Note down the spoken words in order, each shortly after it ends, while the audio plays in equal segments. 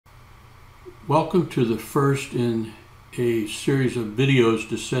Welcome to the first in a series of videos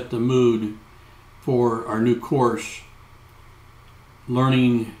to set the mood for our new course,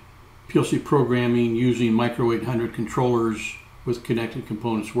 Learning PLC Programming Using Micro 800 Controllers with Connected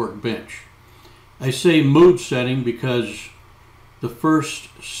Components Workbench. I say mood setting because the first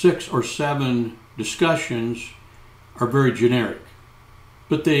 6 or 7 discussions are very generic,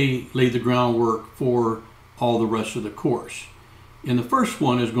 but they lay the groundwork for all the rest of the course. And the first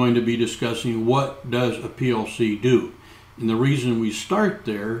one is going to be discussing what does a PLC do. And the reason we start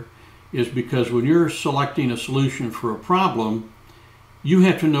there is because when you're selecting a solution for a problem, you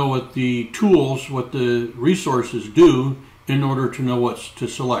have to know what the tools, what the resources do in order to know what to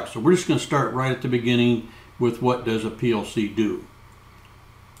select. So we're just going to start right at the beginning with what does a PLC do.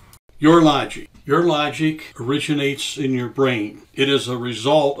 Your logic. Your logic originates in your brain. It is a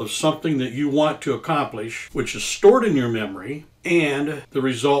result of something that you want to accomplish, which is stored in your memory, and the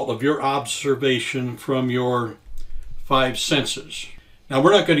result of your observation from your 5 senses. Now,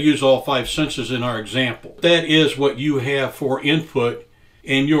 we're not going to use all 5 senses in our example. That is what you have for input,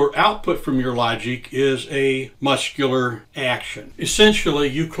 and your output from your logic is a muscular action. Essentially,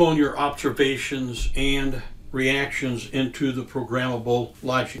 you clone your observations and reactions into the programmable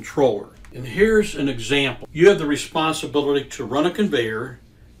logic controller. And here's an example. You have the responsibility to run a conveyor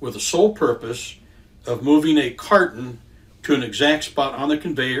with the sole purpose of moving a carton to an exact spot on the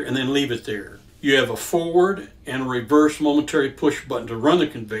conveyor and then leave it there. You have a forward and a reverse momentary push button to run the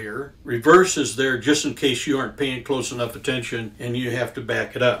conveyor. Reverse is there just in case you aren't paying close enough attention and you have to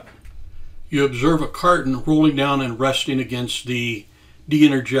back it up. You observe a carton rolling down and resting against the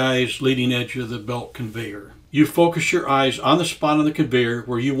de-energized leading edge of the belt conveyor. You focus your eyes on the spot on the conveyor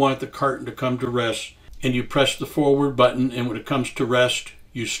where you want the carton to come to rest, and you press the forward button, and when it comes to rest,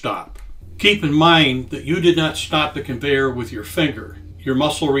 you stop. Keep in mind that you did not stop the conveyor with your finger. Your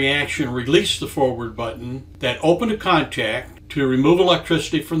muscle reaction released the forward button that opened a contact to remove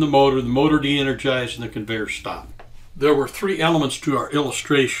electricity from the motor de-energized, and the conveyor stopped. There were 3 elements to our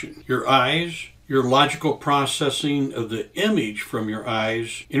illustration: your eyes, your logical processing of the image from your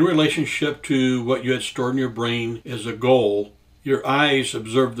eyes in relationship to what you had stored in your brain as a goal. Your eyes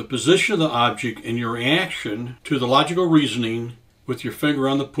observed the position of the object and your reaction to the logical reasoning with your finger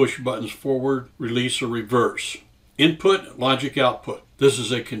on the push buttons forward, release, or reverse. Input, logic, output. This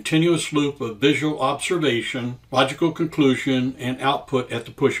is a continuous loop of visual observation, logical conclusion, and output at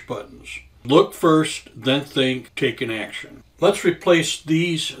the push buttons. Look first, then think, take an action. Let's replace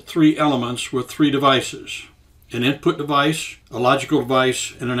these 3 elements with 3 devices: an input device, a logical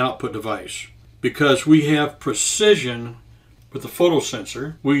device, and an output device. Because we have precision with the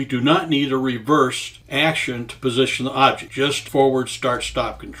photosensor, we do not need a reversed action to position the object, just forward start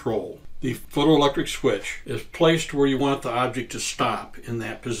stop control. The photoelectric switch is placed where you want the object to stop in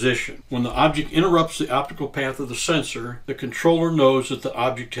that position. When the object interrupts the optical path of the sensor, the controller knows that the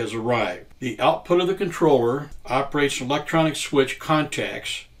object has arrived. The output of the controller operates an electronic switch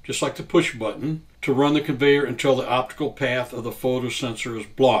contacts, just like the push button, to run the conveyor until the optical path of the photosensor is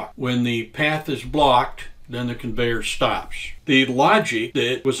blocked. When the path is blocked, then the conveyor stops. The logic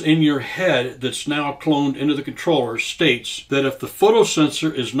that was in your head that's now cloned into the controller states that if the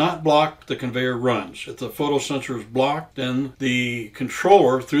photosensor is not blocked, the conveyor runs. If the photosensor is blocked, then the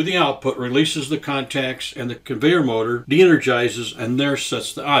controller, through the output, releases the contacts and the conveyor motor de-energizes, and there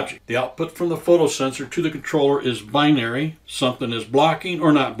sets the object. The output from the photosensor to the controller is binary. Something is blocking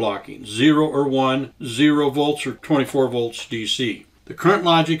or not blocking. 0 or 1, 0 volts or 24 volts DC. The current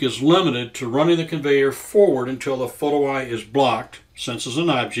logic is limited to running the conveyor forward until the photo eye is blocked, senses an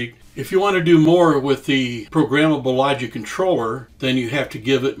object. If you want to do more with the programmable logic controller, then you have to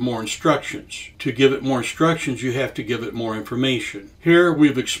give it more instructions. To give it more instructions, you have to give it more information. Here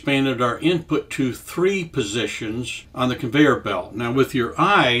we've expanded our input to 3 positions on the conveyor belt. Now with your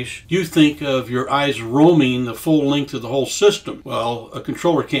eyes, you think of your eyes roaming the full length of the whole system. Well, a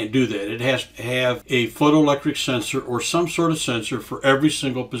controller can't do that. It has to have a photoelectric sensor or some sort of sensor for every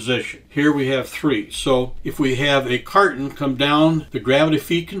single position. Here we have 3. So if we have a carton come down the gravity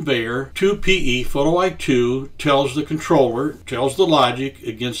feed conveyor, 2 PE, photo eye 2, tells the controller, tells the logic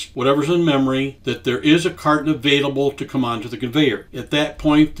against whatever's in memory that there is a carton available to come onto the conveyor. At that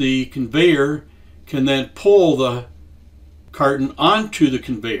point, the conveyor can then pull the carton onto the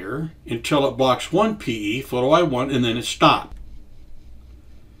conveyor until it blocks 1 PE, photo eye 1, and then it stops.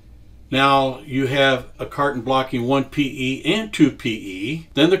 Now you have a carton blocking 1 PE and 2 PE.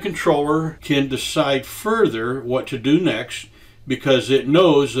 Then the controller can decide further what to do next because it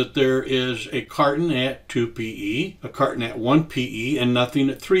knows that there is a carton at 2 PE, a carton at 1 PE, and nothing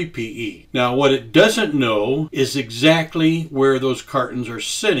at 3 PE. Now, what it doesn't know is exactly where those cartons are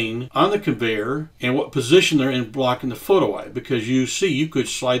sitting on the conveyor and what position they're in blocking the photo eye, because you see you could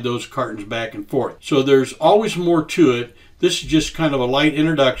slide those cartons back and forth. So there's always more to it. This is just kind of a light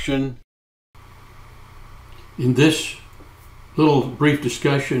introduction. In this little brief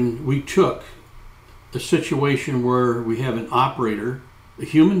discussion, we took a situation where we have an operator, a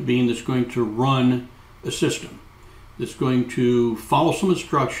human being that's going to run a system, that's going to follow some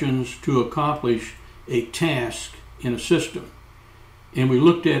instructions to accomplish a task in a system. And we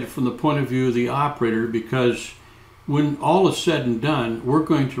looked at it from the point of view of the operator, because when all is said and done, we're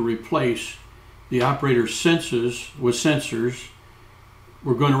going to replace the operator's senses with sensors.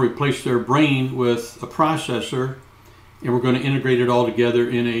 We're going to replace their brain with a processor, and we're going to integrate it all together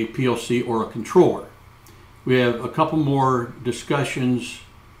in a PLC or a controller. We have a couple more discussions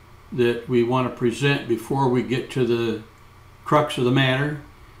that we want to present before we get to the crux of the matter,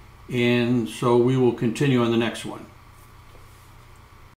 and so we will continue on the next one.